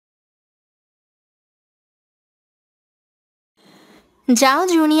Jiao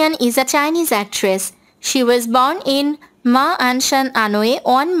Junyan is a Chinese actress. She was born in Ma'anshan, Anhui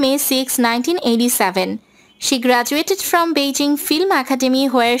on May 6, 1987. She graduated from Beijing Film Academy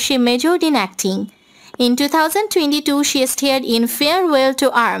where she majored in acting. In 2022, she starred in Farewell to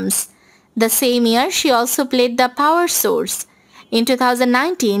Arms. The same year, she also played the power source. In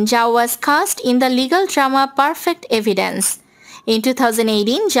 2019, Jiao was cast in the legal drama Perfect Evidence. In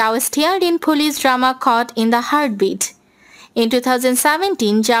 2018, Jiao starred in police drama Caught in the Heartbeat. In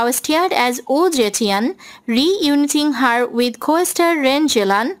 2017, Jiao starred as Oh Zetian, reuniting her with co-star Ren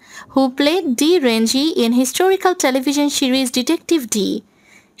Jilan, who played Di Renji in historical television series Detective D.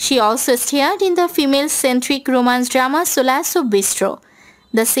 She also starred in the female-centric romance drama Solasso Bistro.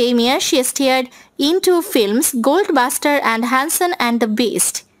 The same year, she starred in two films, Goldbuster and Hansen and the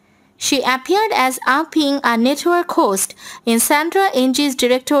Beast. She appeared as Ah Ping, a network host, in Sandra Ng's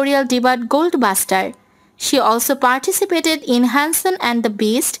directorial debut Goldbuster. She also participated in Hansen and the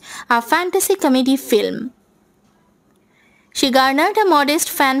Beast, a fantasy comedy film. She garnered a modest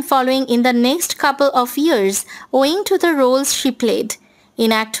fan following in the next couple of years owing to the roles she played.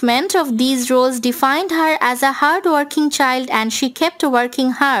 Enactment of these roles defined her as a hard-working child, and she kept working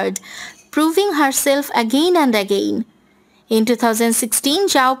hard, proving herself again and again. In 2016,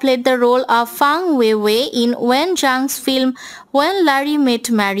 Jiao played the role of Fang Weiwei in Wen Zhang's film When Larry Met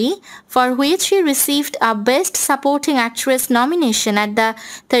Mary, for which she received a Best Supporting Actress nomination at the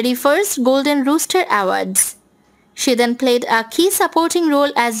 31st Golden Rooster Awards. She then played a key supporting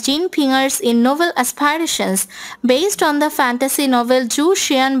role as Jin Pingers in Novel Aspirations, based on the fantasy novel Zhu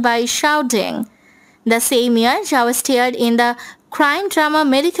Xian by Xiao Deng. The same year, Jiao starred in the crime drama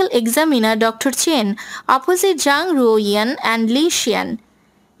Medical Examiner Dr. Chen, opposite Zhang Ruoyan and Li Xian.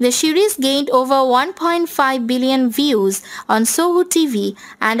 The series gained over 1.5 billion views on Sohu TV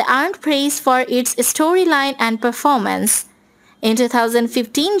and earned praise for its storyline and performance. In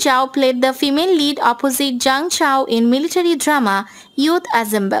 2015, Jiao played the female lead opposite Zhang Chao in military drama Youth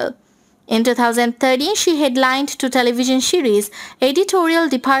Assemble. In 2013, she headlined two television series, Editorial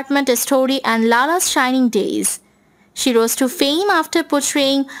Department Story and Lala's Shining Days. She rose to fame after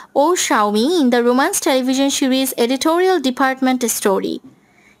portraying Oh Xiaomi in the romance television series Editorial Department Story.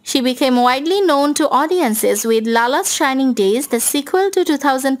 She became widely known to audiences with Lala's Shining Days, the sequel to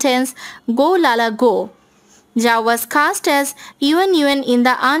 2010's Go Lala Go. Jiao was cast as Yuan Yuan in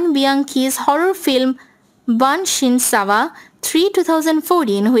the An Bianchi's horror film Ban Shin Sawa 3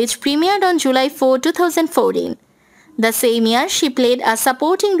 2014, which premiered on July 4, 2014. The same year, she played a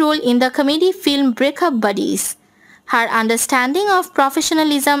supporting role in the comedy film Breakup Buddies. Her understanding of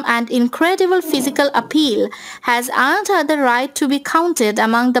professionalism and incredible physical appeal has earned her the right to be counted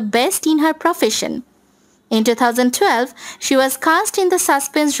among the best in her profession. In 2012, she was cast in the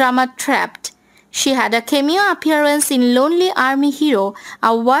suspense drama Trapped. She had a cameo appearance in Lonely Army Hero,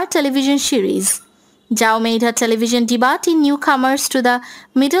 a war television series. Jiao made her television debut in Newcomers to the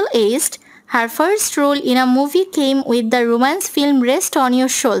Middle East. Her first role in a movie came with the romance film Rest on Your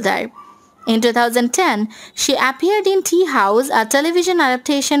Shoulder. In 2010, she appeared in Tea House, a television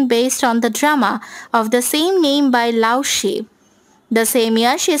adaptation based on the drama of the same name by Lao Shi. The same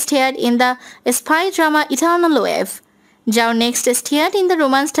year, she starred in the spy drama Eternal Wave. Jiao next starred in the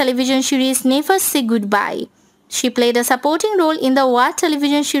romance television series Never Say Goodbye. She played a supporting role in the war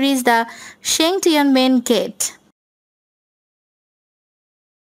television series The Sheng Tianmen Gate.